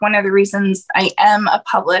one of the reasons I am a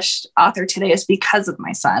published author today is because of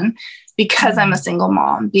my son, because I'm a single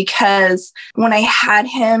mom, because when I had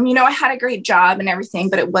him, I had a great job and everything,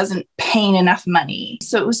 but it wasn't paying enough money.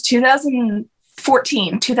 So it was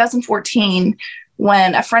 2014,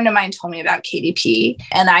 when a friend of mine told me about KDP.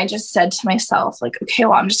 And I just said to myself, like, okay,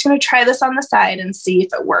 well, I'm just going to try this on the side and see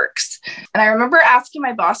if it works. And I remember asking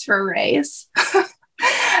my boss for a raise.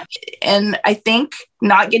 And I think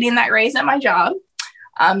not getting that raise at my job,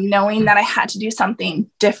 knowing that I had to do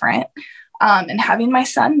something different, and having my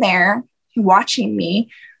son there watching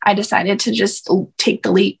me, I decided to just take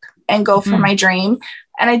the leap and go for my dream.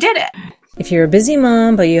 And I did it. If you're a busy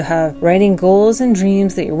mom, but you have writing goals and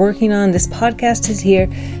dreams that you're working on, this podcast is here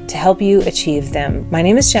to help you achieve them. My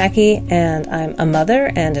name is Jackie, and I'm a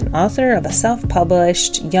mother and an author of a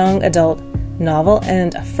self-published young adult novel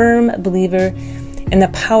and a firm believer in the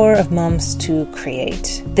power of moms to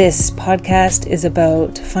create. This podcast is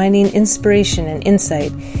about finding inspiration and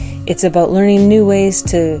insight. It's about learning new ways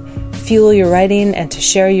to fuel your writing and to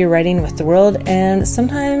share your writing with the world. And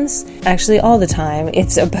sometimes, actually all the time,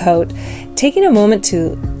 it's about taking a moment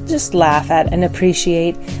to just laugh at and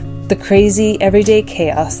appreciate the crazy everyday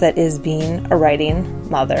chaos that is being a writing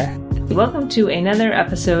mother. Welcome to another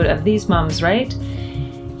episode of These Moms Write.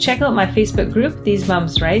 Check out my Facebook group, These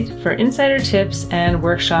Moms Write, for insider tips and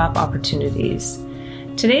workshop opportunities.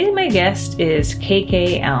 Today, my guest is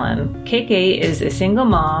KK Allen. KK is a single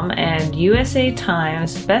mom and USA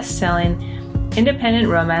Times best-selling independent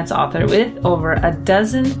romance author with over a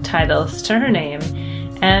dozen titles to her name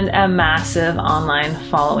and a massive online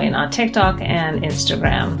following on TikTok and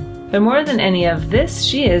Instagram. But more than any of this,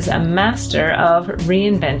 she is a master of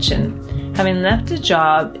reinvention, having left a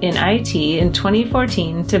job in IT in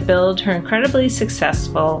 2014 to build her incredibly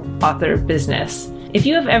successful author business. If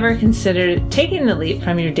you have ever considered taking the leap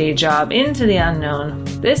from your day job into the unknown,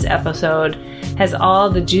 this episode has all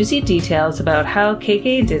the juicy details about how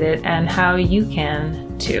KK did it and how you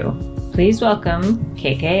can too. Please welcome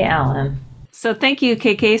KK Allen. So thank you,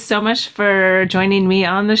 KK, so much for joining me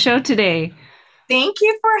on the show today. Thank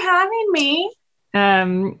you for having me.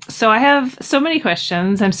 So I have so many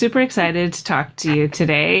questions. I'm super excited to talk to you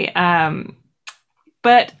today.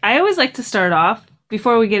 But I always like to start off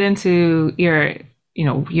before we get into your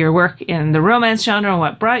work in the romance genre and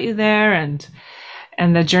what brought you there and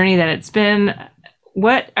the journey that it's been.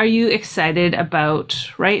 What are you excited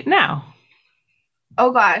about right now?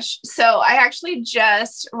 Oh gosh. So I actually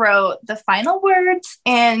just wrote the final words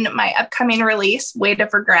in my upcoming release, Weight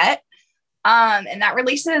of Regret. And that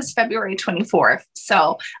releases February 24th.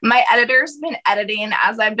 So my editor's been editing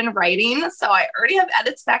as I've been writing. So I already have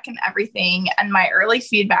edits back and everything. And my early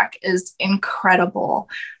feedback is incredible.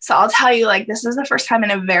 So I'll tell you, this is the first time in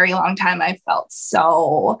a very long time I felt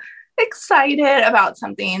so excited about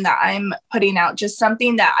something that I'm putting out, just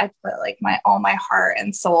something that I put all my heart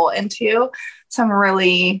and soul into. So I'm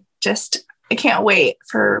really I can't wait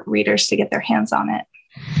for readers to get their hands on it.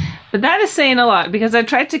 But that is saying a lot, because I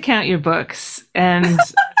tried to count your books and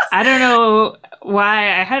I don't know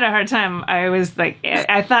why I had a hard time. I was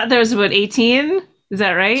I thought there was about 18. Is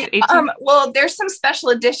that right? 18? Well, there's some special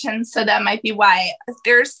editions, so that might be why.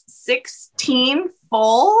 There's 16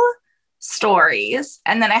 full stories,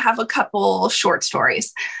 and then I have a couple short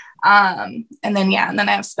stories. And then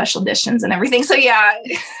I have special editions and everything. So yeah.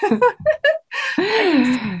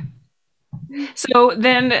 So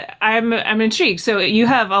then I'm intrigued. So you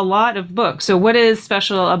have a lot of books. So what is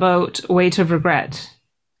special about Weight of Regret?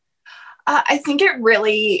 I think it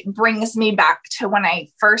really brings me back to when I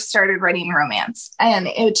first started writing romance, and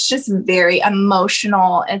it's just very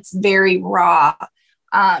emotional. It's very raw.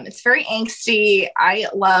 It's very angsty. I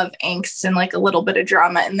love angst and a little bit of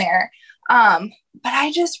drama in there. But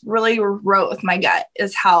I just really wrote with my gut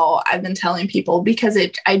is how I've been telling people, because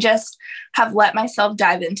I just have let myself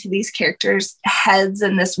dive into these characters' heads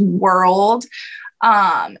in this world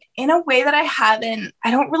in a way that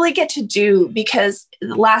I don't really get to do, because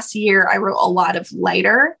last year I wrote a lot of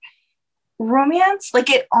lighter romance.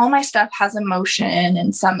 All my stuff has emotion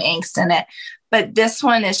and some angst in it, but this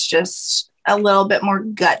one is just a little bit more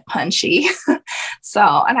gut punchy.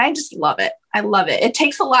 And I just love it. I love it. It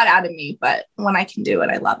takes a lot out of me, but when I can do it,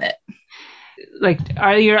 I love it.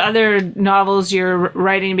 Are your other novels you're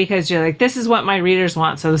writing because you're this is what my readers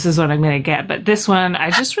want, so this is what I'm going to get. But this one,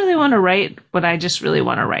 I just really want to write what I just really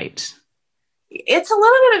want to write. It's a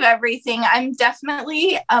little bit of everything. I'm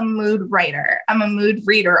definitely a mood writer. I'm a mood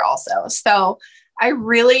reader also. So I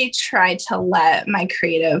really try to let my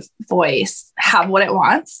creative voice have what it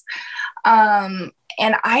wants.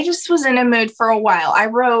 And I just was in a mood for a while. I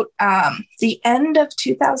wrote the end of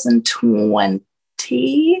 2020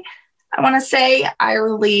 I want to say, I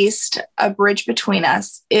released A Bridge Between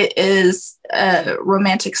Us. It is a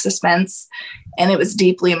romantic suspense, and it was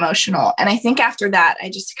deeply emotional. And I think after that, I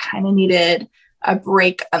just kind of needed a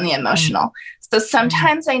break on the emotional. So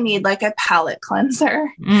sometimes I need like a palate cleanser.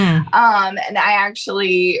 And I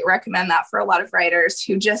actually recommend that for a lot of writers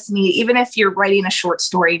who just need, even if you're writing a short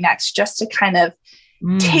story next, just to kind of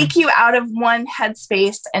take you out of one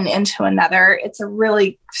headspace and into another.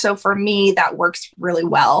 So for me, that works really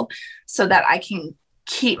well so that I can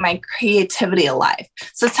keep my creativity alive.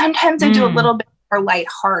 So sometimes I do a little bit more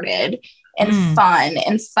lighthearted and fun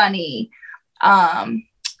and funny.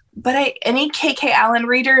 But any KK Allen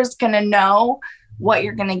reader is going to know what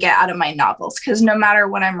you're going to get out of my novels, because no matter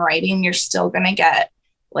what I'm writing, you're still going to get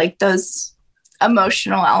like those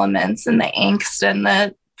emotional elements and the angst and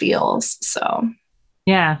the feels. So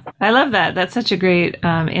yeah, I love that. That's such a great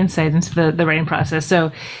insight into the writing process.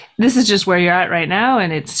 So this is just where you're at right now,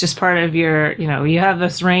 and it's just part of your, you have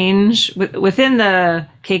this range within the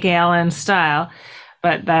KK Allen style,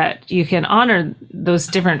 but that you can honor those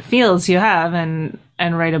different feels you have and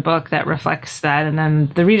write a book that reflects that. And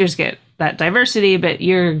then the readers get that diversity, but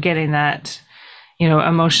you're getting that,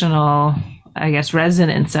 emotional, I guess,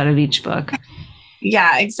 resonance out of each book.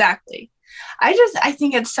 Yeah, exactly. I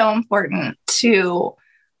think it's so important to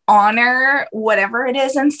honor whatever it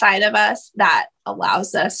is inside of us that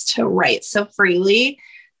allows us to write so freely.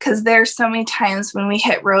 Because there's so many times when we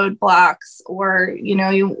hit roadblocks, or,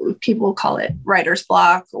 people call it writer's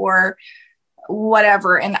block or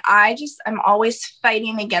whatever. And I'm always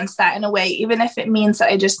fighting against that in a way, even if it means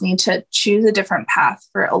that I just need to choose a different path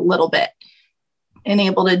for a little bit and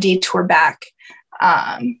able to detour back.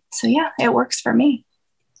 So yeah, it works for me.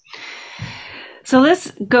 So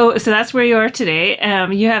let's go. So that's where you are today.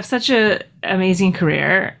 You have such an amazing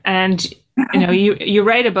career, and you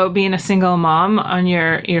write about being a single mom on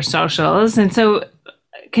your socials. And so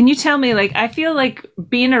can you tell me, I feel like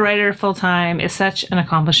being a writer full time is such an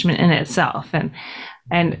accomplishment in itself. And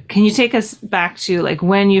can you take us back to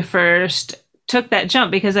when you first took that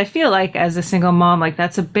jump? Because I feel like as a single mom,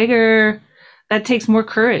 that takes more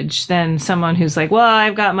courage than someone who's well,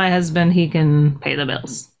 I've got my husband, he can pay the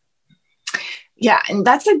bills. Yeah, and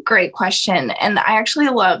that's a great question. And I actually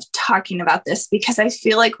love talking about this because I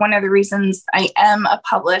feel like one of the reasons I am a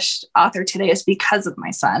published author today is because of my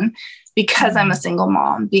son, because I'm a single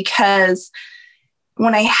mom, because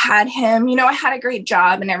when I had him, I had a great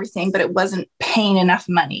job and everything, but it wasn't paying enough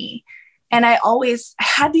money. And I always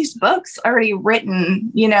had these books already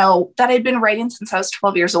written, that I'd been writing since I was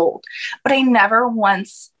 12 years old, but I never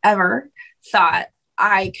once ever thought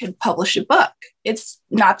I could publish a book. It's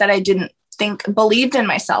not that I didn't believed in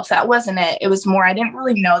myself. That wasn't it. It was more, I didn't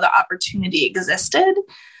really know the opportunity existed.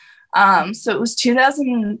 So it was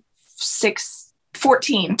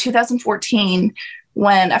 2014,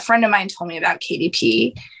 when a friend of mine told me about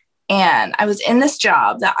KDP. And I was in this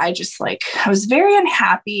job that I was very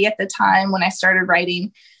unhappy at the time when I started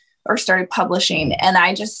writing or started publishing. And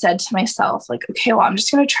I just said to myself, okay, well, I'm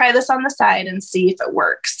just going to try this on the side and see if it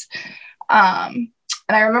works. And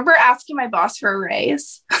I remember asking my boss for a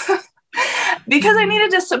raise because I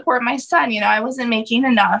needed to support my son. I wasn't making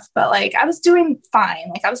enough, but I was doing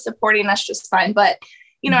fine. I was supporting us just fine, but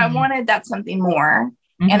I wanted that something more.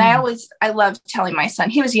 And I love telling my son,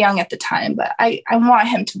 he was young at the time, but I want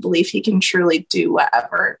him to believe he can truly do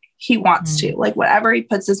whatever he wants to, whatever he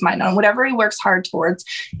puts his mind on, whatever he works hard towards,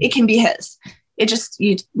 it can be his.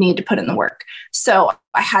 You need to put in the work. So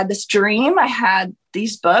I had this dream. I had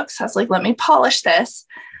these books. I was let me polish this.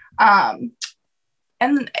 And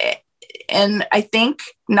I think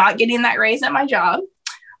not getting that raise at my job,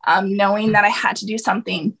 knowing that I had to do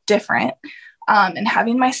something different, and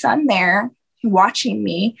having my son there watching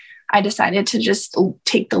me, I decided to just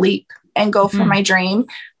take the leap and go for my dream.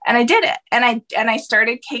 And I did it. And I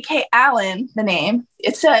started KK Allen, the name.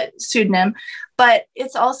 It's a pseudonym, but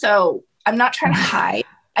it's also, I'm not trying to hide.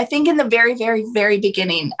 I think in the very, very, very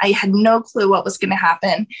beginning, I had no clue what was going to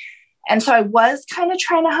happen. And so I was kind of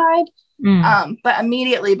trying to hide. But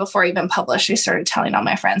immediately before I even published, I started telling all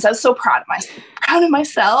my friends. I was so proud of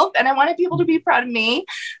myself, and I wanted people to be proud of me.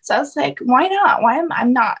 So I was like, why not? Why am I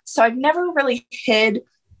not? So I've never really hid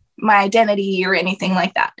my identity or anything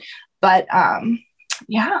like that. But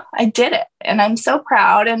yeah, I did it, and I'm so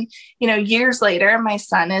proud. And years later, my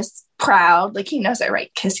son is proud. He knows I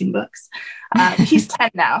write kissing books. He's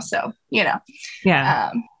 10 now, so yeah,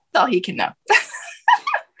 that's all he can know.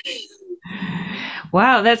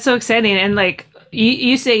 Wow, that's so exciting. And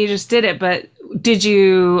you say you just did it, but did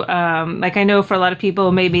you, I know for a lot of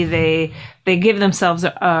people, maybe they they give themselves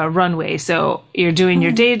a runway. So you're doing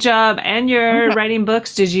your day job and you're writing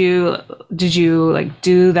books. Did you like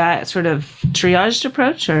do that sort of triaged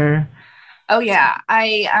approach or? Oh yeah.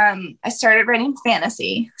 I started writing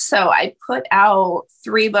fantasy. So I put out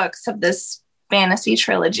 3 books of this fantasy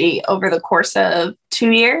trilogy over the course of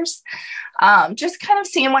 2 years. Just kind of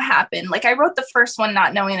seeing what happened. Like I wrote the first one,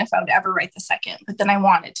 not knowing if I would ever write the second, but then I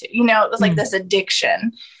wanted to, it was like this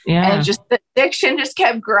addiction. Yeah. And the addiction just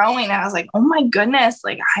kept growing. And I was like, oh my goodness,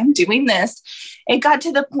 like I'm doing this. It got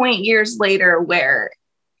to the point years later where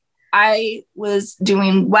I was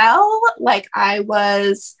doing well. Like I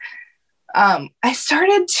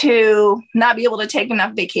started to not be able to take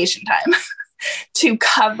enough vacation time to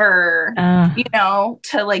cover,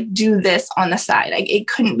 to like do this on the side. It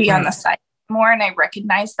couldn't be on the side more. And I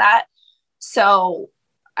recognized that. So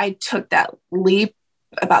I took that leap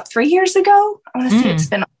about 3 years ago. I want to say it's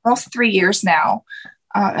been almost 3 years now.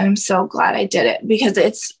 And I'm so glad I did it because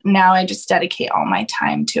I just dedicate all my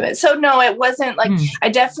time to it. So no, it wasn't like,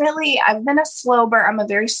 I've been I'm a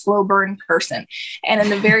very slow burn person. And in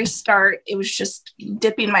the very start, it was just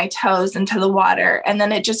dipping my toes into the water. And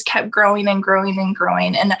then it just kept growing and growing and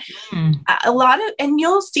growing. And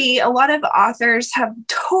you'll see a lot of authors have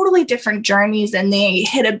totally different journeys and they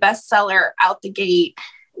hit a bestseller out the gate,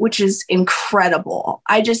 which is incredible.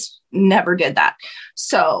 I just never did that.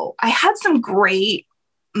 So I had some great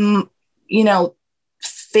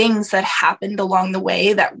things that happened along the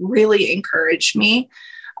way that really encouraged me.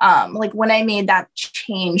 Like when I made that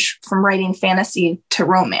change from writing fantasy to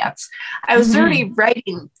romance, I was already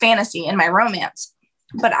writing fantasy in my romance,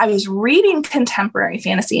 but I was reading contemporary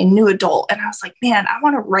fantasy and new adult. And I was like, man, I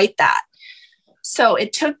want to write that. So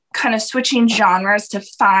it took kind of switching genres to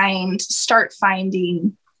start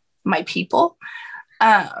finding my people.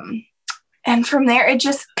 And from there, it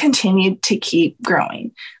just continued to keep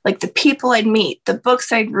growing. Like the people I'd meet, the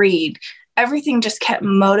books I'd read, everything just kept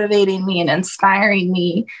motivating me and inspiring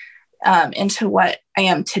me into what I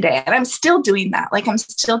am today. And I'm still doing that. Like I'm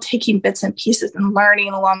still taking bits and pieces and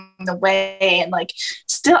learning along the way. And like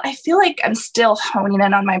I feel like I'm still honing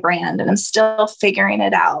in on my brand and I'm still figuring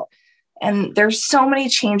it out. And there's so many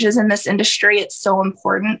changes in this industry. It's so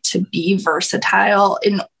important to be versatile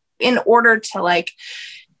in order to like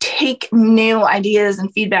take new ideas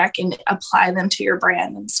and feedback and apply them to your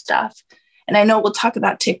brand and stuff. And I know we'll talk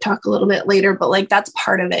about TikTok a little bit later, but like that's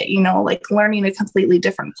part of it, like learning a completely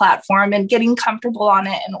different platform and getting comfortable on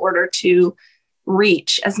it in order to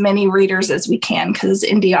reach as many readers as we can. Because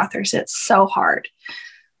indie authors, it's so hard.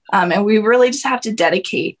 And we really just have to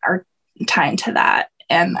dedicate our time to that.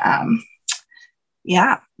 And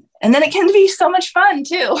and then it can be so much fun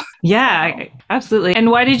too. Yeah, absolutely.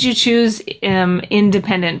 And why did you choose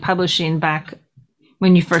independent publishing back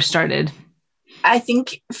when you first started? I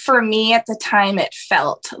think for me at the time, it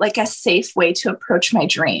felt like a safe way to approach my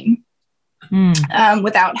dream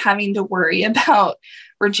without having to worry about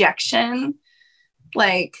rejection.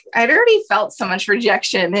 Like I'd already felt so much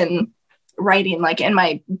rejection in writing, like in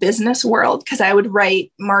my business world, because I would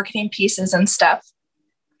write marketing pieces and stuff.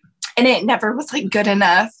 And it never was like good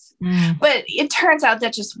enough. But it turns out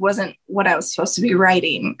that just wasn't what I was supposed to be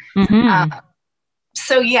writing.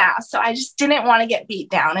 So I just didn't want to get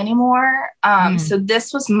beat down anymore. So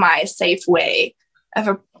this was my safe way of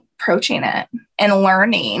approaching it and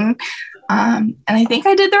learning. And I think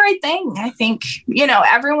I did the right thing. I think,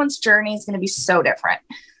 everyone's journey is going to be so different.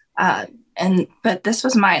 But this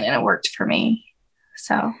was mine and it worked for me.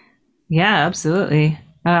 So. Yeah, absolutely.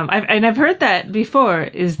 I've heard that before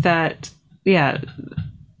is that,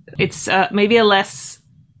 it's maybe a less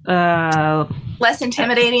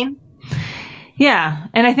intimidating. Yeah.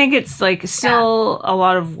 And I think it's like still a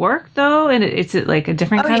lot of work though. And it's like a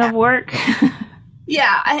different kind of work.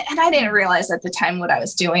 I didn't realize at the time what I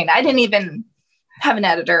was doing. I didn't even have an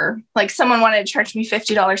editor. Like someone wanted to charge me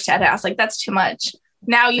 $50 to edit. I was like, that's too much.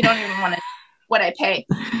 Now you don't even want to what I pay.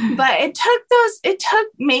 But it took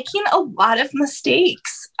making a lot of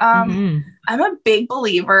mistakes. I'm a big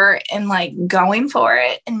believer in like going for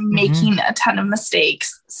it and making a ton of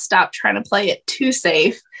mistakes. Stop trying to play it too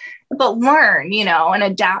safe, but learn, and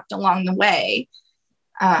adapt along the way.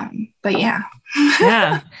 But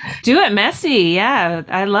do it messy. Yeah.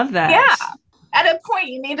 I love that. Yeah. At a point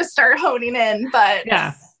you need to start honing in, but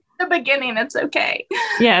at the beginning, it's okay.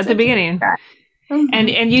 Yeah. At the beginning.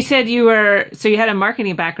 And you said you had a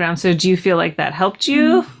marketing background. So do you feel like that helped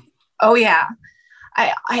you? Oh yeah.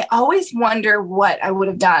 I always wonder what I would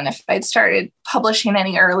have done if I'd started publishing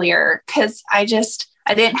any earlier. Cause I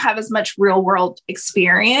didn't have as much real world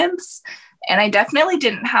experience. And I definitely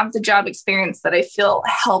didn't have the job experience that I feel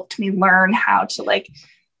helped me learn how to like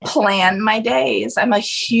plan my days. I'm a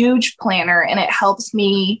huge planner, and it helps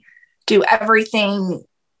me do everything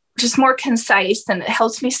just more concise, and it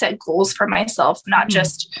helps me set goals for myself, not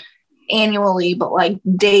just annually, but like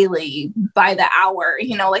daily, by the hour.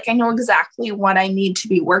 Like I know exactly what I need to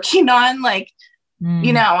be working on. Like,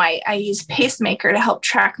 I use Pacemaker to help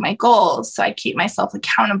track my goals, so I keep myself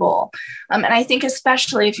accountable. And I think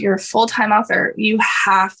especially if you're a full-time author, you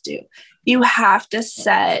have to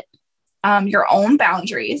set your own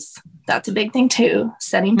boundaries. That's a big thing too,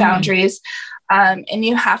 setting boundaries. And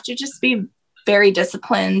you have to just be very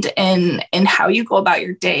disciplined in how you go about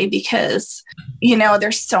your day, because,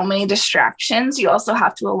 there's so many distractions. You also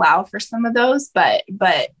have to allow for some of those,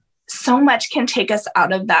 but so much can take us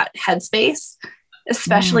out of that headspace,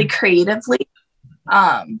 especially creatively.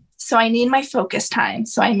 So I need my focus time.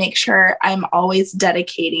 So I make sure I'm always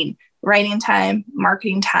dedicating writing time,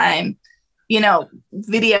 marketing time,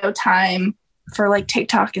 video time for like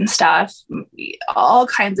TikTok and stuff, all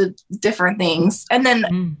kinds of different things. And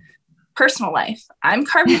then personal life. I'm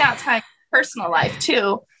carving out time for personal life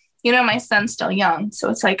too. My son's still young.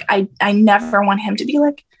 So it's like, I never want him to be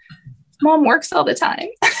like, Mom works all the time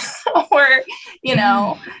or,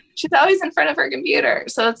 she's always in front of her computer.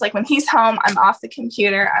 So it's like when he's home, I'm off the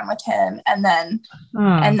computer, I'm with him. And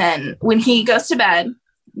then when he goes to bed,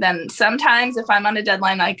 then sometimes if I'm on a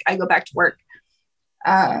deadline, I go back to work.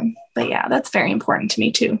 But yeah, that's very important to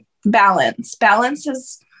me too. Balance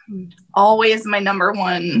is always my number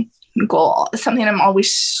one goal. It's something I'm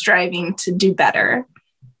always striving to do better.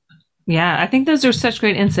 Yeah, I think those are such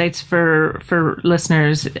great insights for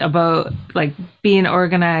listeners about like being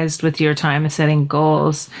organized with your time and setting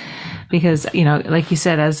goals, because, like you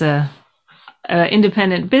said, as a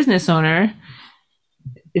independent business owner,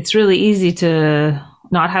 it's really easy to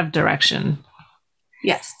not have direction.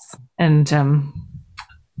 Yes. And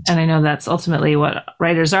I know that's ultimately what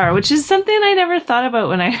writers are, which is something I never thought about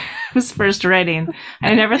when I was first writing.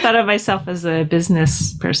 I never thought of myself as a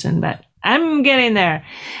business person, but I'm getting there.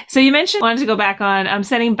 So you mentioned wanted to go back on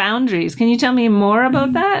setting boundaries. Can you tell me more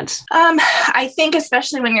about that? I think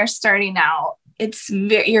especially when you're starting out,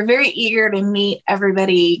 you're very eager to meet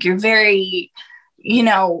everybody. You're very,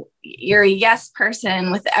 you're a yes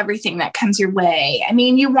person with everything that comes your way. I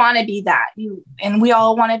mean, you want to be that, and we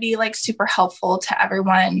all want to be like super helpful to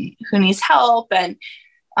everyone who needs help and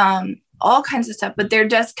all kinds of stuff. But there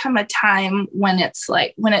does come a time when it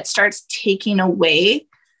starts taking away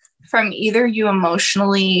from either you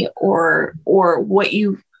emotionally or what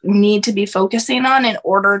you need to be focusing on in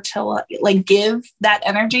order to like give that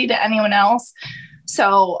energy to anyone else.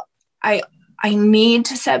 So I need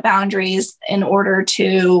to set boundaries in order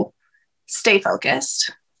to stay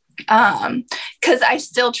focused. Because I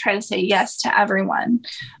still try to say yes to everyone,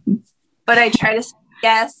 but I try to say,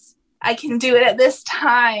 yes, I can do it at this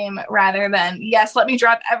time, rather than, yes, let me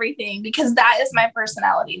drop everything, because that is my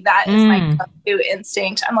personality. That is my go-to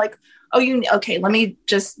instinct. I'm like, okay, let me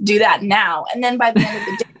just do that now. And then by the end of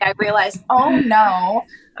the day, I realize, oh no,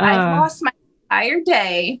 I've lost my entire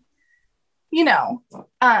day.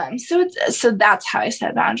 So that's how I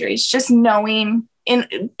set boundaries. Just knowing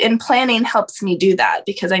in planning helps me do that,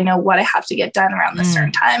 because I know what I have to get done around this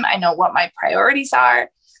certain time. I know what my priorities are.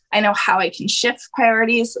 I know how I can shift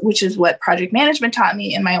priorities, which is what project management taught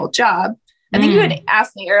me in my old job. I think you had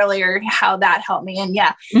asked me earlier how that helped me. And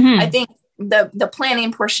yeah, I think the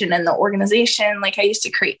planning portion and the organization, like I used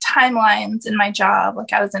to create timelines in my job.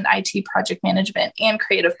 Like I was in IT project management and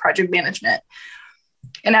creative project management.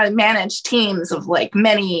 And I managed teams of like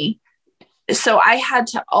many. So I had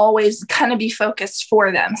to always kind of be focused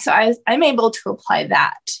for them. So I'm able to apply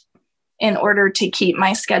that in order to keep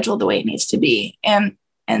my schedule the way it needs to be. And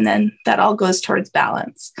then that all goes towards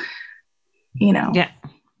balance, Yeah.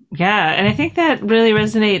 Yeah. And I think that really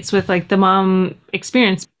resonates with like the mom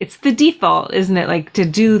experience. It's the default, isn't it? Like to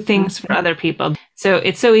do things for other people. So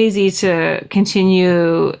it's so easy to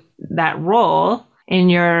continue that role in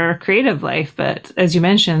your creative life. But as you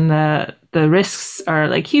mentioned, the risks are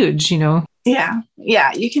like huge, Yeah.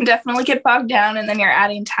 You can definitely get bogged down, and then you're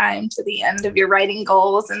adding time to the end of your writing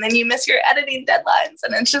goals, and then you miss your editing deadlines,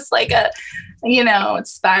 and it's just like it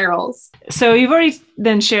spirals. So you've already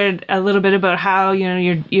then shared a little bit about how,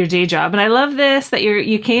 your day job. And I love this, that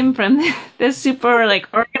you came from this super like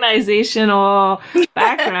organizational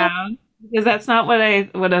background, because that's not what I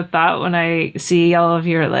would have thought when I see all of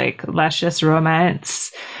your like luscious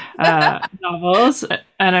romance novels.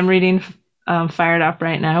 And I'm reading Fired Up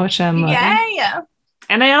right now, which I'm loving. Yeah.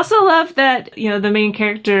 And I also love that, the main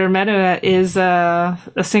character, Meadow, is a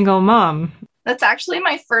single mom. That's actually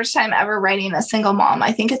my first time ever writing a single mom.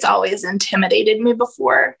 I think it's always intimidated me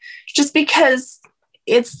before, just because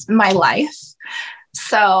it's my life.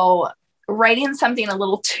 So writing something a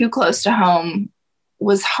little too close to home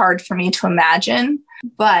was hard for me to imagine,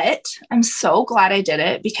 but I'm so glad I did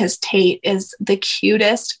it because Tate is the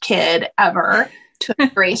cutest kid ever to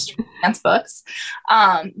have graced romance books.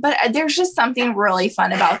 But there's just something really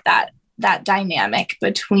fun about that dynamic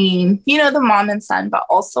between, the mom and son, but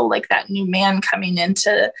also like that new man coming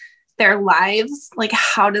into their lives. Like,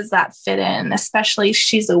 how does that fit in? Especially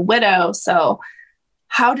she's a widow. So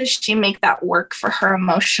how does she make that work for her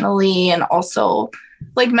emotionally? And also,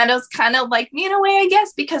 like, Meadow's kind of like me in a way, I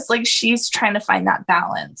guess, because like she's trying to find that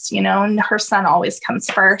balance, and her son always comes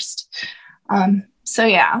first. So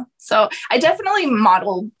yeah, so I definitely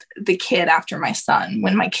modeled the kid after my son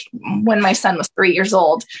when my son was 3 years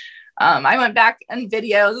old. I went back in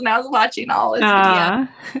videos and I was watching all his videos.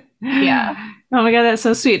 Yeah. Oh my God, that's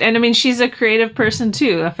so sweet. And I mean, she's a creative person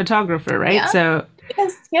too, a photographer, right? Yeah. So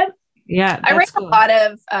yes, yep. Yeah, I write a lot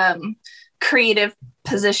of creative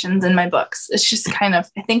positions in my books. It's just kind of,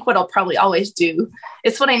 I think, what I'll probably always do.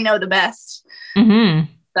 It's what I know the best.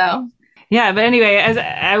 Mm-hmm. So yeah, but anyway,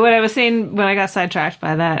 what I was saying when I got sidetracked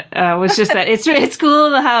by that was just that it's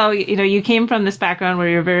cool how you came from this background where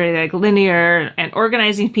you're very like linear and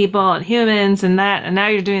organizing people and humans and that, and now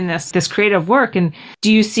you're doing this creative work. And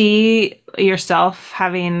do you see yourself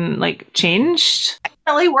having like changed? I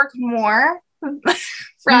really work more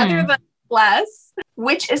rather than less,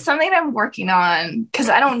 which is something I'm working on because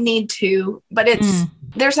I don't need to, but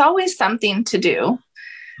there's always something to do.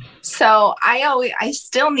 So I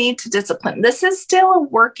still need to discipline. This is still a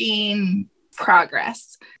working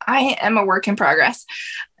progress. I am a work in progress,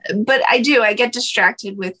 but I get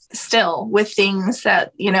distracted with things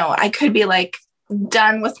that, I could be like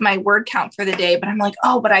done with my word count for the day, but I'm like,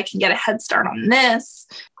 but I can get a head start on this.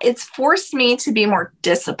 It's forced me to be more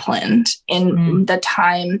disciplined in the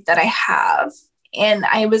time that I have. And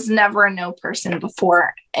I was never a no person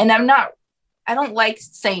before. And I don't like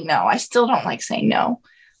saying no. I still don't like saying no.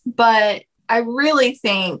 But I really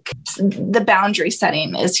think the boundary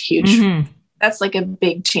setting is huge. Mm-hmm. That's like a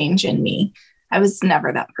big change in me. I was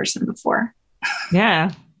never that person before.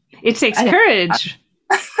 Yeah. It takes courage,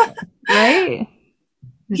 right?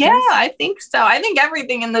 Yeah, I think so. I think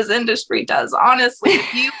everything in this industry does, honestly.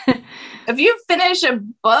 If you finish a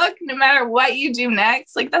book, no matter what you do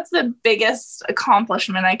next, like that's the biggest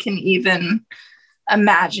accomplishment I can even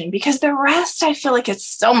imagine, because the rest, I feel like it's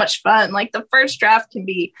so much fun. Like the first draft can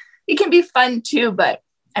be fun too, but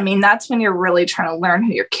I mean, that's when you're really trying to learn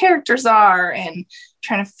who your characters are and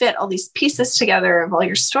trying to fit all these pieces together of all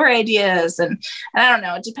your story ideas. And I don't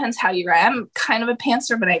know, it depends how you write. I'm kind of a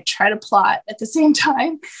pantser, but I try to plot at the same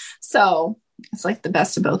time. So it's like the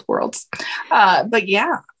best of both worlds. But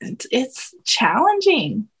yeah, it's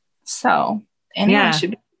challenging. So anyone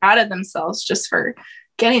should be proud of themselves just for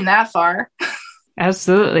getting that far.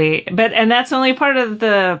 Absolutely. And that's only part of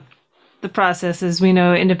the process. As we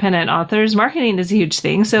know, independent authors, marketing is a huge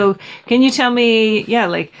thing. So can you tell me,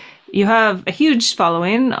 like you have a huge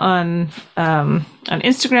following on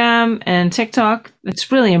Instagram and TikTok.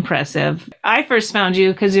 It's really impressive. I first found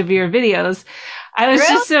you because of your videos. I was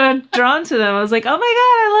just so drawn to them. I was like, oh my God,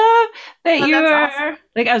 I love that you are awesome.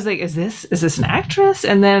 Like, I was like, is this an actress?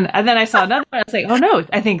 And then I saw another one. I was like, oh no,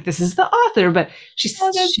 I think this is the author, but she's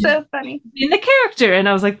so funny in the character. And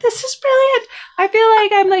I was like, this is brilliant. I feel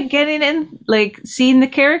like I'm like getting in, like seeing the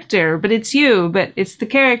character, but it's you, but it's the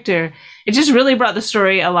character. It just really brought the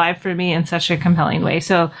story alive for me in such a compelling way.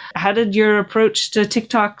 So how did your approach to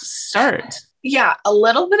TikTok start? Yeah, a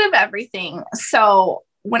little bit of everything. So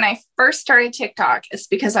when I first started TikTok, it's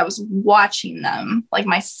because I was watching them. Like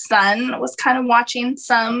my son was kind of watching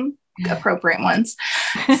some appropriate ones.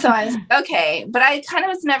 So I was okay, but I kind of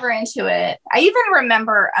was never into it. I even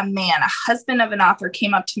remember a husband of an author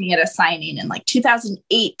came up to me at a signing in like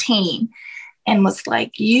 2018 and was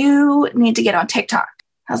like, you need to get on TikTok.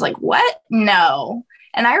 I was like, what? No.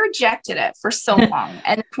 And I rejected it for so long.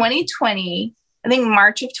 And 2020, I think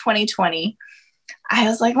March of 2020, I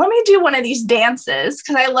was like, let me do one of these dances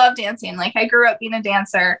because I love dancing. Like I grew up being a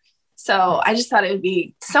dancer. So I just thought it would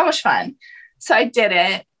be so much fun. So I did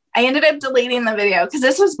it. I ended up deleting the video because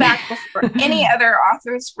this was back before any other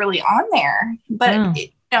authors really on there. But,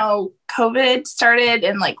 COVID started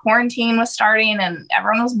and like quarantine was starting and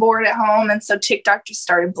everyone was bored at home. And so TikTok just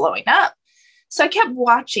started blowing up. So I kept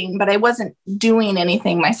watching, but I wasn't doing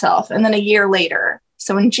anything myself. And then a year later,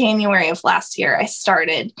 so in January of last year, I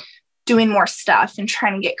started doing more stuff and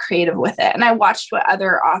trying to get creative with it. And I watched what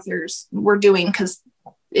other authors were doing because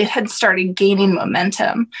it had started gaining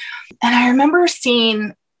momentum. And I remember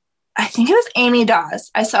seeing, I think it was Amy Dawes.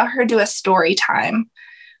 I saw her do a story time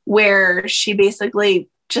where she basically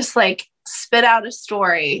just like spit out a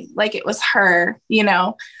story like it was her, you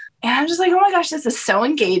know? And I'm just like, oh my gosh, this is so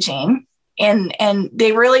engaging. And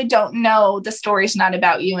they really don't know the story's not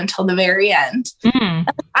about you until the very end. Mm.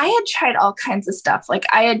 I had tried all kinds of stuff. Like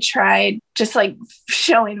I had tried just like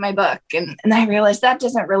showing my book and I realized that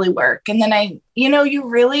doesn't really work. And then you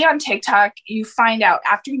really on TikTok, you find out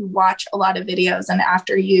after you watch a lot of videos and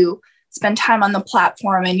after you spend time on the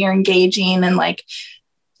platform and you're engaging and like,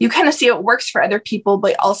 you kind of see what works for other people,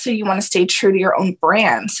 but also you want to stay true to your own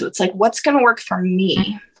brand. So it's like, what's going to work for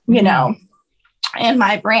me, you know, and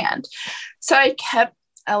my brand. So I kept,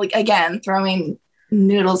 again, throwing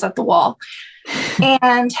noodles at the wall.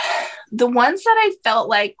 And the ones that I felt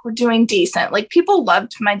like were doing decent, like people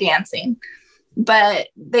loved my dancing, but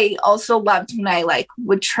they also loved when I like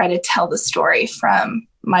would try to tell the story from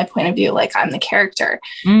my point of view, like I'm the character.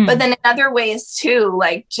 But then in other ways too,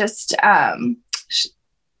 like just, I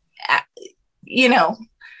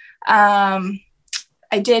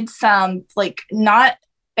did some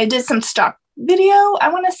stock video, I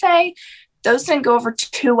want to say. Those didn't go over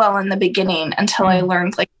too well in the beginning until I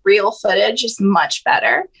learned like real footage is much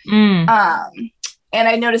better. And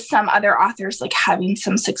I noticed some other authors like having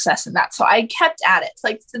some success in that. So I kept at it. It's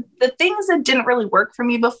like the things that didn't really work for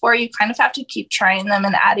me before, you kind of have to keep trying them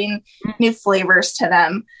and adding new flavors to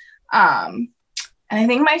them. And I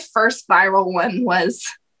think my first viral one was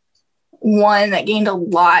one that gained a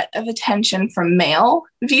lot of attention from male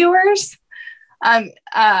viewers.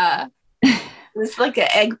 It was like an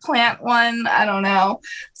eggplant one. I don't know.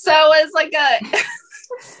 So it was like a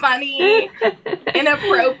funny,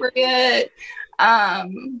 inappropriate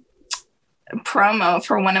promo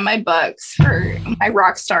for one of my books for my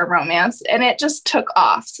Rockstar Romance. And it just took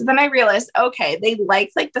off. So then I realized, okay, they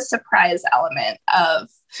like the surprise element of,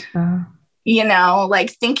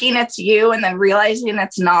 like thinking it's you and then realizing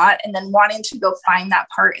it's not, and then wanting to go find that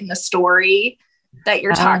part in the story that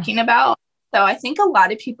you're talking about. So I think a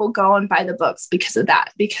lot of people go and buy the books because of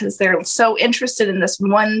that, because they're so interested in this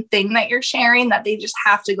one thing that you're sharing that they just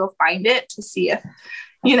have to go find it to see if,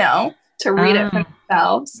 to read it for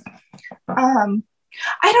themselves. I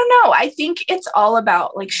don't know. I think it's all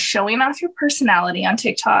about like showing off your personality on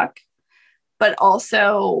TikTok, but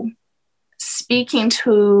also speaking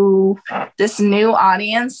to this new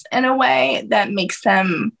audience in a way that makes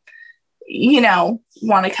them,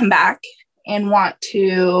 want to come back and want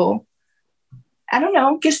to, I don't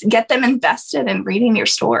know, just get them invested in reading your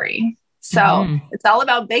story. So it's all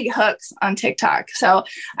about big hooks on TikTok. So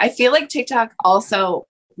I feel like TikTok also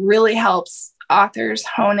really helps authors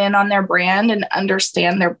hone in on their brand and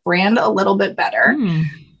understand their brand a little bit better.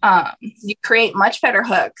 You create much better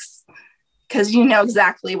hooks because you know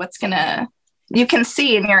exactly you can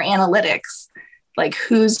see in your analytics, like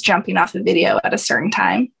who's jumping off a video at a certain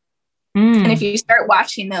time. And if you start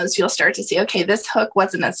watching those, you'll start to see, okay, this hook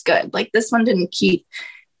wasn't as good. Like this one didn't keep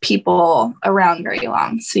people around very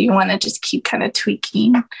long. So you want to just keep kind of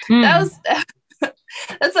tweaking. That's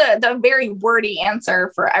a very wordy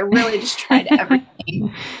answer for, I really just tried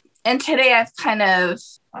everything. And today I've kind of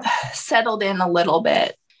settled in a little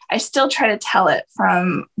bit. I still try to tell it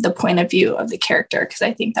from the point of view of the character because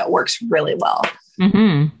I think that works really well.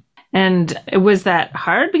 And was that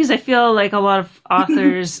hard? Because I feel like a lot of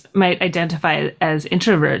authors might identify as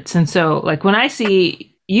introverts. And so like when I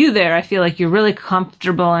see you there, I feel like you're really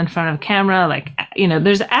comfortable in front of camera. Like,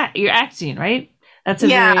 you're acting, right? That's a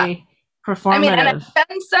very performative. I mean, and I've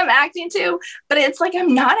done some acting too, but it's like,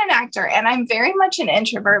 I'm not an actor and I'm very much an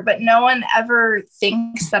introvert, but no one ever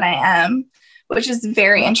thinks that I am, which is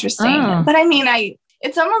very interesting. But I mean,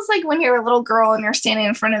 it's almost like when you're a little girl and you're standing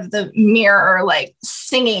in front of the mirror, like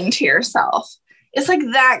singing to yourself. It's like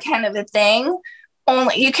that kind of a thing.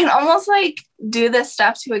 Only you can almost like do this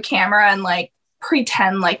stuff to a camera and like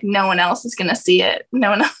pretend like no one else is going to see it. No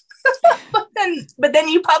one else. but then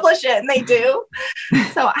you publish it and they do.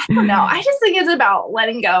 So I don't know. I just think it's about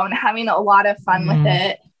letting go and having a lot of fun with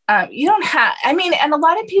it. You don't have, and a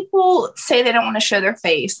lot of people say they don't want to show their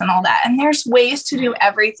face and all that. And there's ways to do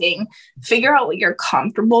everything. Figure out what you're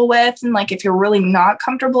comfortable with. And like, if you're really not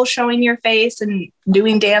comfortable showing your face and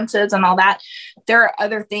doing dances and all that, there are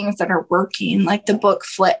other things that are working, like the book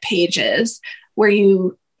flip pages where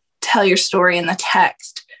you tell your story in the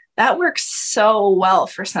text. That works so well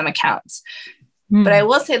for some accounts. But I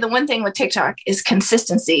will say the one thing with TikTok is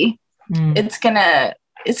consistency. It's going to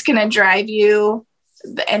drive you.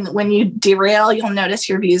 And when you derail, you'll notice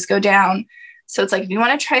your views go down. So it's like, if you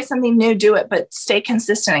want to try something new, do it, but stay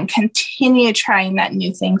consistent and continue trying that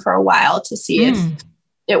new thing for a while to see if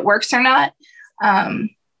it works or not.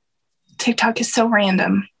 TikTok is so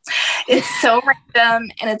random. It's so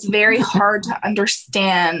random, and it's very hard to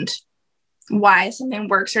understand why something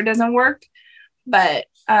works or doesn't work. But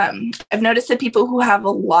I've noticed that people who have a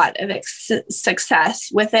lot of success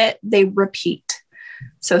with it, they repeat.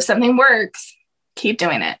 So if something works, keep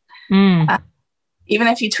doing it. Even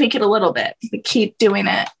if you tweak it a little bit, but keep doing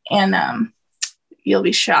it, and you'll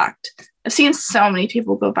be shocked. I've seen so many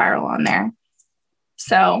people go viral on there.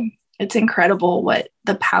 So it's incredible what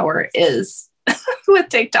the power is with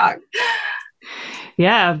TikTok.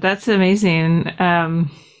 Yeah, that's amazing.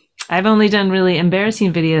 I've only done really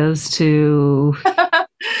embarrassing videos to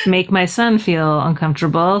make my son feel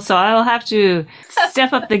uncomfortable. So I'll have to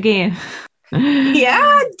step up the game.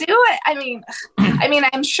 Yeah, do it. I mean,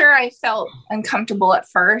 I'm sure I felt uncomfortable at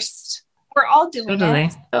first. We're all doing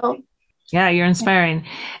it. So. Yeah, you're inspiring.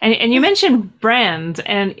 And you mentioned brand,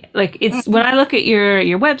 and like it's when I look at your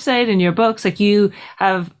website and your books, like you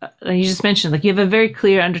just mentioned, like you have a very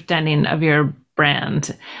clear understanding of your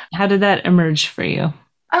brand. How did that emerge for you?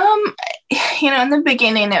 In the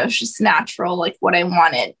beginning it was just natural, like what I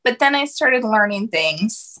wanted. But then I started learning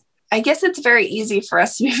things. I guess it's very easy for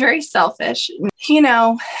us to be very selfish.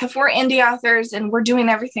 If we're indie authors and we're doing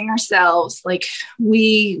everything ourselves, like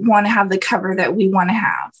we want to have the cover that we want to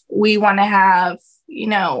have. We want to have,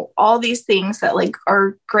 all these things that like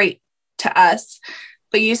are great to us.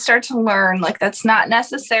 But you start to learn like that's not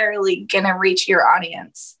necessarily going to reach your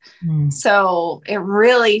audience. So it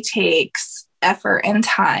really takes effort and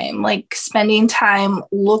time, like spending time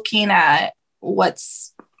looking at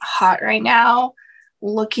what's hot right now,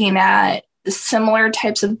 looking at the similar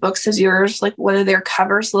types of books as yours, like what do their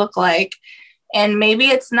covers look like? And maybe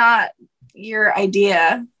it's not your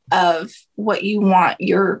idea of what you want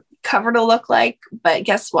your cover to look like, but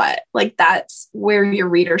guess what? Like that's where your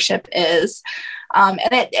readership is. And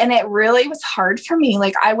it really was hard for me.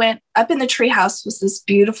 Like I went up in the treehouse was this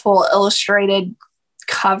beautiful illustrated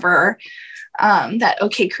cover that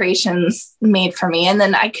OK Creations made for me. And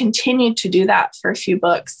then I continued to do that for a few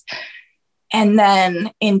books. And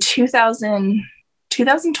then in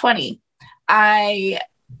 2020, I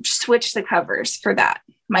switched the covers for that.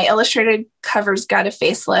 My illustrated covers got a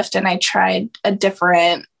facelift, and I tried a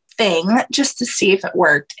different thing just to see if it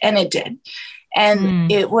worked, and it did.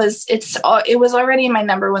 And it was already my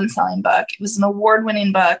number one selling book. It was an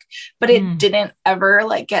award-winning book, but it didn't ever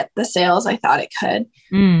like get the sales I thought it could.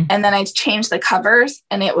 And then I changed the covers,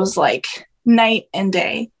 and it was like night and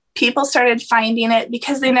day. People started finding it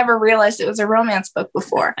because they never realized it was a romance book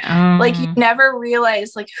before. Like you never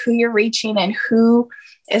realize like who you're reaching and who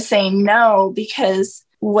is saying no, because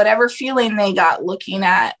whatever feeling they got looking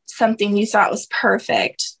at something you thought was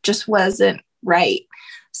perfect just wasn't right.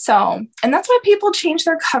 So, and that's why people change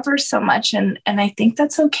their covers so much. And I think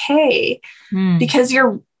that's okay because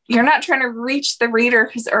you're not trying to reach the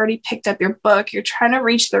reader who's already picked up your book. You're trying to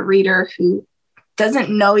reach the reader who doesn't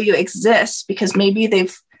know you exist because maybe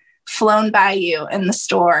they've flown by you in the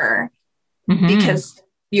store because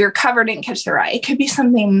your cover didn't catch their eye. It could be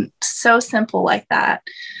something so simple like that.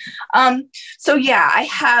 So yeah, I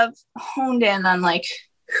have honed in on like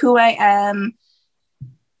who I am.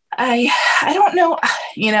 I don't know,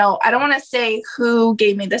 I don't want to say who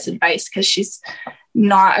gave me this advice because she's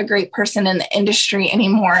not a great person in the industry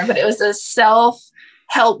anymore, but it was a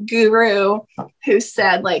self-help guru who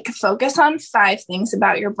said like, focus on 5 things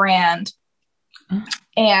about your brand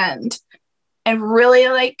and really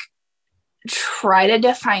like try to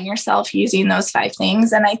define yourself using those 5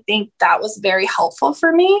 things. And I think that was very helpful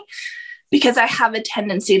for me because I have a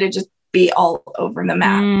tendency to just be all over the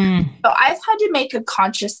map. So I've had to make a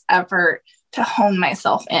conscious effort to hone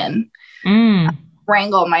myself in,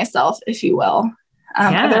 wrangle myself, if you will.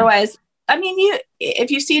 Otherwise, I mean,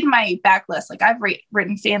 if you see my backlist, like I've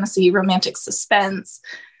written fantasy, romantic suspense,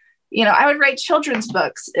 I would write children's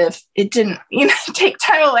books if it didn't, take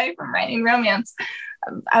time away from writing romance.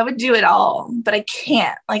 I would do it all, but I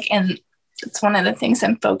can't. And it's one of the things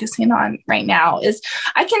I'm focusing on right now is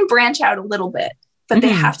I can branch out a little bit, but they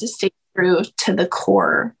have to stay true to the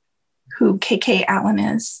core who KK Allen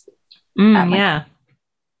is. Yeah.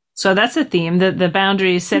 So that's a theme, the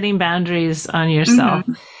boundaries, setting boundaries on yourself,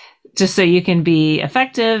 just so you can be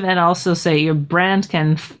effective and also so your brand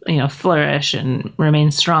can, flourish and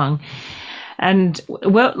remain strong. And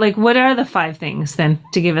what are the 5 things then,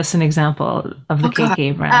 to give us an example of the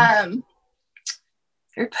KK brand?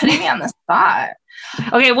 You're putting me on the spot.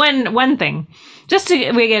 Okay, one thing, just so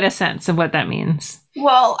we get a sense of what that means.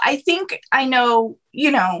 Well, I think I know,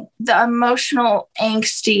 the emotional,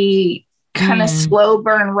 angsty kind of slow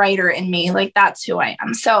burn writer in me. Like that's who I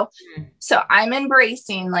am. So I'm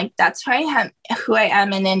embracing like that's who I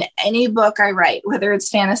am. And in any book I write, whether it's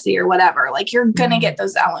fantasy or whatever, like you're gonna get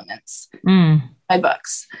those elements in my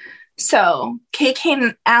books. So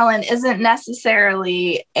K.K. Allen isn't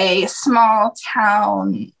necessarily a small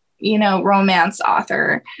town, romance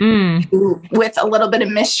author with a little bit of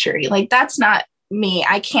mystery. Like that's not me.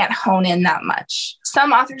 I can't hone in that much.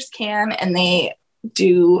 Some authors can, and they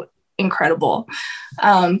do incredible.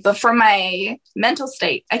 But for my mental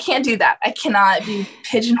state, I can't do that. I cannot be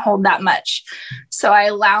pigeonholed that much. So I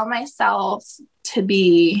allow myself to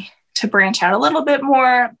branch out a little bit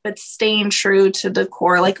more, but staying true to the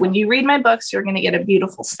core. Like when you read my books, you're going to get a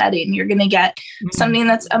beautiful setting. You're going to get something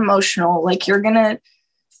that's emotional. Like you're going to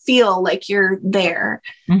feel like you're there.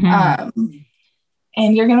 And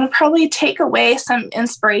you're going to probably take away some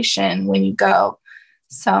inspiration when you go.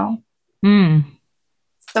 So my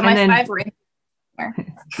 5 were in there.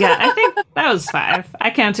 Yeah, I think that was 5. I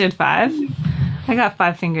counted 5. I got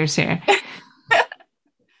 5 fingers here.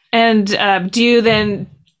 And do you then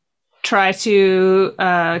try to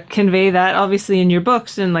convey that obviously in your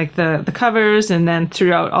books and like the covers, and then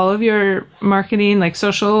throughout all of your marketing, like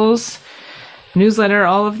socials, newsletter,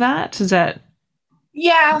 all of that? Is that?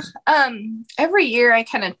 Yeah. Every year I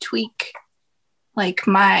kind of tweak like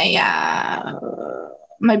my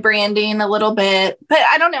branding a little bit, but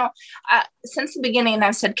I don't know. Since the beginning,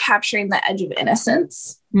 I've said capturing the edge of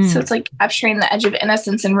innocence. So it's like capturing the edge of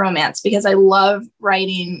innocence in romance, because I love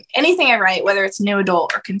writing anything I write, whether it's new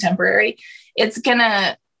adult or contemporary. It's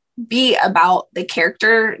gonna be about the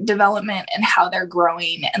character development and how they're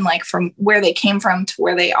growing, and like from where they came from to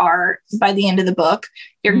where they are by the end of the book.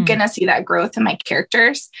 You're gonna see that growth in my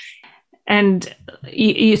characters. And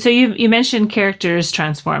you mentioned characters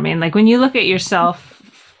transforming. Like when you look at yourself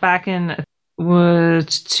back in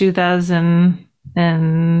 2000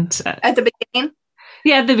 and at the beginning.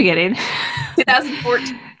 Yeah, at the beginning.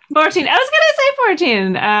 2014. 14. I was going to say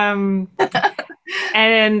 14.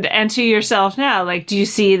 And to yourself now, like, do you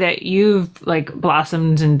see that you've like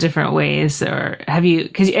blossomed in different ways, or have you,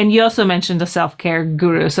 and you also mentioned a self-care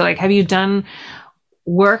guru. So like, have you done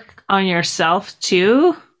work on yourself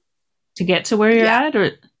too, to get to where you're at?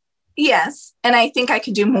 Or yes. And I think I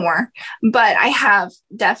could do more, but I have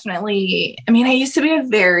definitely, I used to be a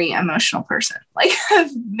very emotional person, like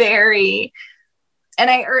and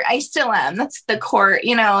I still am. That's the core,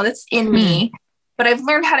 that's in me, but I've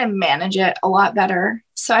learned how to manage it a lot better.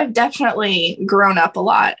 So I've definitely grown up a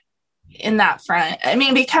lot in that front.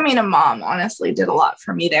 Becoming a mom honestly did a lot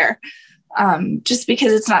for me there. Just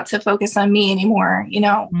because it's not so focused on me anymore,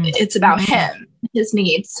 it's about him, his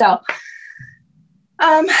needs. So,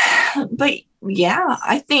 but yeah,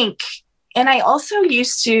 I think, and I also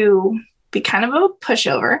used to be kind of a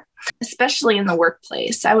pushover, especially in the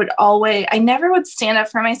workplace. I never would stand up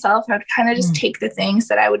for myself. I would kind of just take the things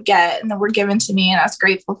that I would get and that were given to me, and I was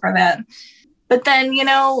grateful for them. But then,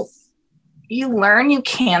 you learn you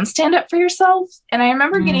can stand up for yourself. And I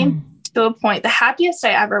remember getting to a point, the happiest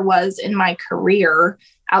I ever was in my career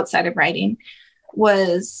outside of writing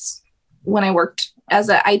was when I worked as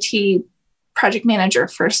an IT project manager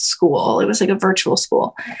for a school. It was like a virtual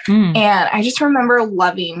school. And I just remember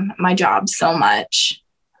loving my job so much.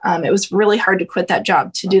 It was really hard to quit that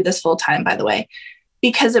job to do this full time, by the way,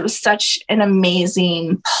 because it was such an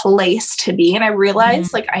amazing place to be. And I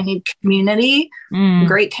realized like I need community,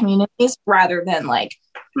 great communities, rather than like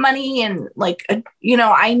money and like,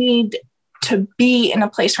 I need to be in a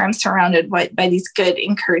place where I'm surrounded by these good,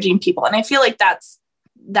 encouraging people. And I feel like that's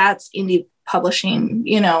indie publishing,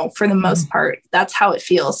 for the most part. That's how it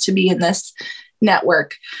feels to be in this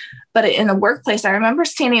network. But in the workplace, I remember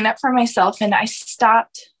standing up for myself, and I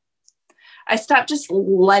stopped just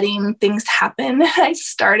letting things happen. I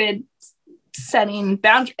started setting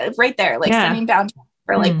boundaries right there, setting boundaries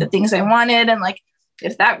for like the things I wanted. And like,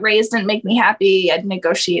 if that raise didn't make me happy, I'd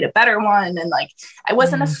negotiate a better one. And like, I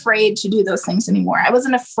wasn't afraid to do those things anymore. I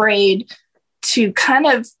wasn't afraid to kind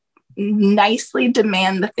of nicely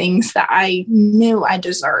demand the things that I knew I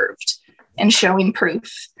deserved, and showing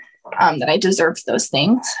proof that I deserved those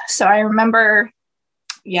things. So I remember,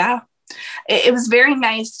 it was very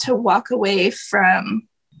nice to walk away from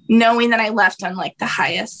knowing that I left on like the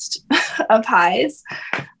highest of highs.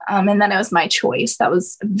 And that it was my choice. That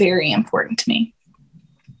was very important to me.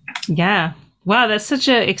 Yeah. Wow. That's such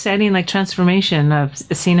an exciting like transformation of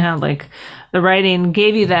seeing how like the writing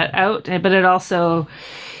gave you that out, but it also,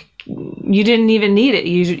 you didn't even need it.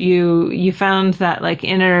 You found that like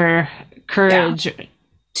inner courage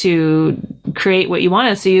to create what you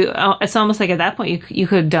wanted. So it's almost like at that point you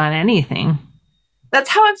could have done anything. that's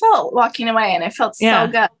how I felt walking away, and I felt so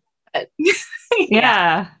good.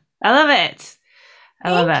 Yeah. I love it.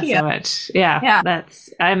 I love that you. so much. Yeah.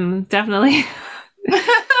 I'm definitely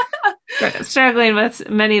struggling with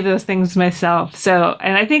many of those things myself. So,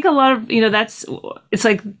 and I think a lot of, it's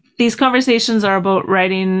like these conversations are about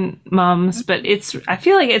writing moms, but I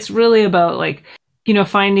feel like it's really about like,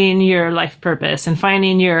 finding your life purpose and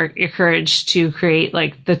finding your courage to create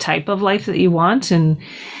like the type of life that you want. And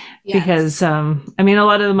because, a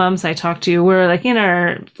lot of the moms I talk to, we're like in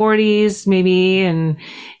our 40s maybe, and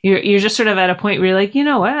you're just sort of at a point where you're like, you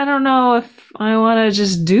know what, I don't know if I want to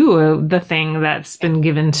just do the thing that's been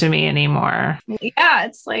given to me anymore. Yeah.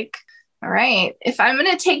 It's like, all right, if I'm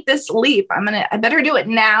going to take this leap, I better do it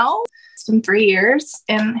now. It's been 3 years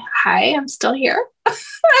and I'm still here. I'm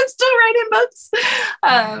still writing books.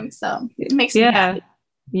 So it makes me happy.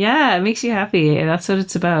 Yeah, it makes you happy. That's what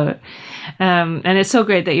it's about. And it's so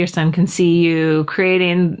great that your son can see you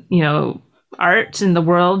creating, art in the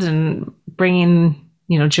world and bringing,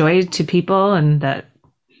 joy to people. And that,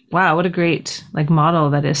 wow, what a great like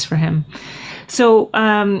model that is for him. So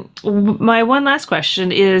my one last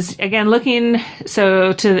question is, again, looking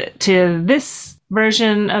to this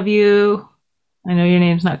version of you. I know your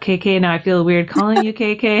name's not KK. Now I feel weird calling you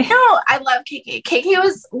KK. No, I love KK. KK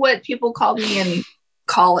was what people called me in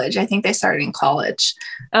college. I think they started in college.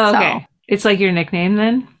 Oh, okay. So, it's like your nickname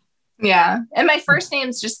then? Yeah. And my first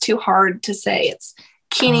name's just too hard to say. It's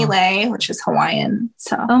Kini Lei, which is Hawaiian.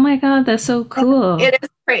 So. Oh my God, that's so cool. It is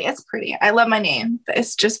pretty. It's pretty. I love my name. But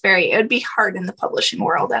it's just it would be hard in the publishing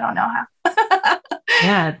world. I don't know how.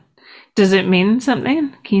 Yeah. Does it mean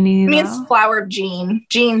something? Kini? It means flower of Jean.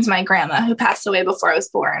 Jean's my grandma who passed away before I was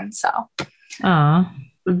born. So.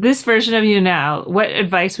 This version of you now, what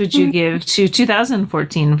advice would you give to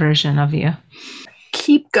 2014 version of you?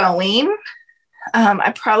 Keep going.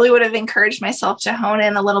 I probably would have encouraged myself to hone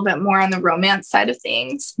in a little bit more on the romance side of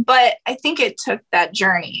things, but I think it took that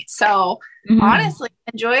journey. So honestly,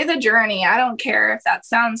 enjoy the journey. I don't care if that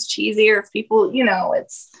sounds cheesy or if people,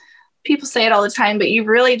 people say it all the time, but you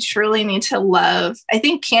really truly need to love. I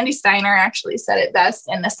think Candy Steiner actually said it best.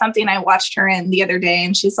 And it's something I watched her in the other day.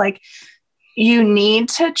 And she's like, you need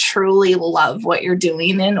to truly love what you're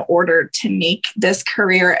doing in order to make this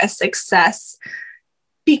career a success,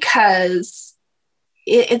 because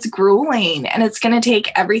it's grueling and it's going to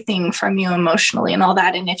take everything from you emotionally and all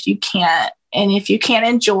that. And if you can't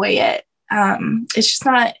enjoy it, it's just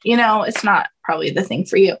not, it's not probably the thing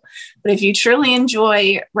for you. But if you truly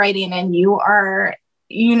enjoy writing and you are,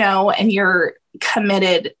 and you're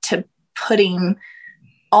committed to putting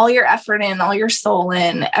all your effort in, all your soul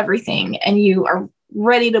in, everything, and you are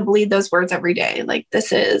ready to bleed those words every day, like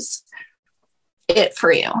this is it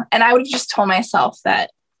for you. And I would have just told myself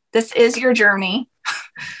that this is your journey.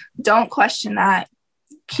 Don't question that.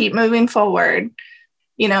 Keep moving forward,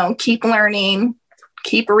 keep learning,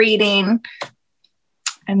 keep reading,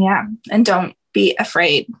 and don't be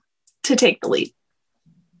afraid to take the leap.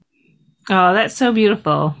 Oh, that's so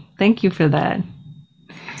beautiful. Thank you for that.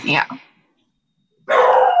 Yeah.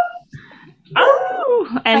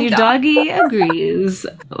 Oh, and your doggy agrees.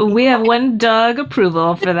 We have one dog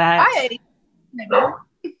approval for that.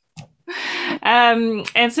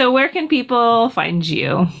 And so where can people find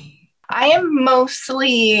you? I am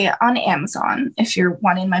mostly on Amazon if you're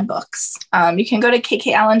wanting my books. You can go to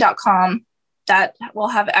kkallen.com. That will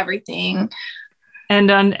have everything.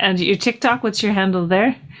 And your TikTok, what's your handle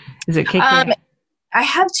there? Is it KK? I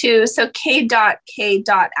have two. So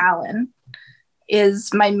k.k.allen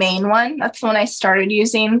is my main one. That's the one I started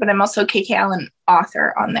using, but I'm also KK Allen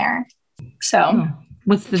author on there. So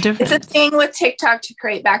what's the difference? It's a thing with TikTok to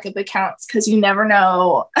create backup accounts because you never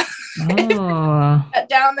know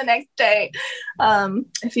down the next day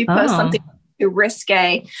if you post something too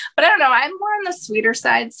risque. But I don't know. I'm more on the sweeter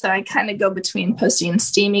side, so I kind of go between posting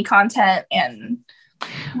steamy content and.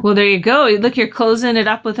 Well, there you go. Look, you're closing it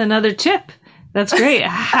up with another tip. That's great. I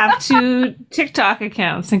have 2 TikTok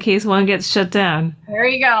accounts in case one gets shut down. There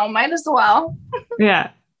you go. Might as well.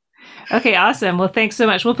 Yeah. Okay, awesome. Well, thanks so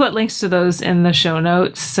much. We'll put links to those in the show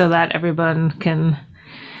notes so that everyone can.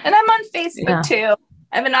 And I'm on Facebook too.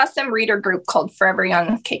 I have an awesome reader group called Forever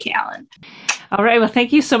Young with KK Allen. All right. Well,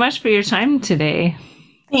 thank you so much for your time today.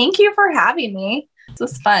 Thank you for having me. This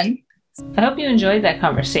was fun. I hope you enjoyed that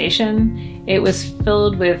conversation. It was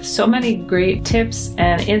filled with so many great tips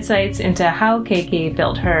and insights into how KK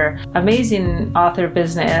built her amazing author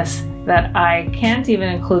business that I can't even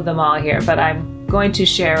include them all here, but I'm going to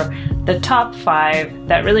share the top 5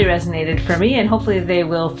 that really resonated for me, and hopefully they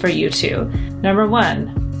will for you too. Number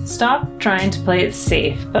 1, Stop trying to play it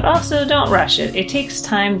safe, but also don't rush it. It takes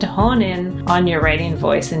time to hone in on your writing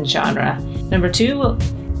voice and genre. Number 2,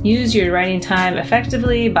 use your writing time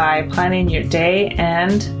effectively by planning your day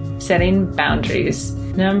and setting boundaries.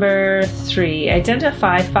 Number 3,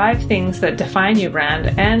 identify 5 things that define your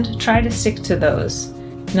brand and try to stick to those.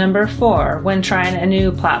 Number 4, when trying a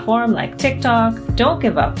new platform like TikTok, don't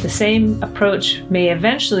give up. The same approach may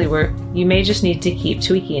eventually work. You may just need to keep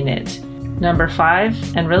tweaking it. Number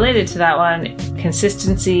 5, and related to that one,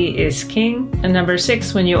 consistency is king. And number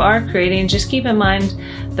 6, when you are creating, just keep in mind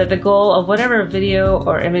that the goal of whatever video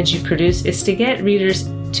or image you produce is to get readers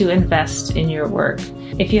to invest in your work.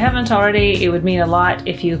 If you haven't already, it would mean a lot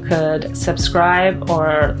if you could subscribe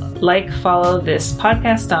or follow this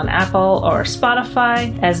podcast on Apple or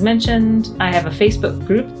Spotify. As mentioned, I have a Facebook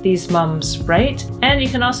group, These Mums Write, and you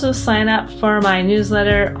can also sign up for my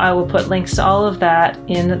newsletter. I will put links to all of that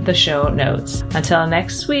in the show notes. Until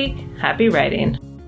next week, happy writing.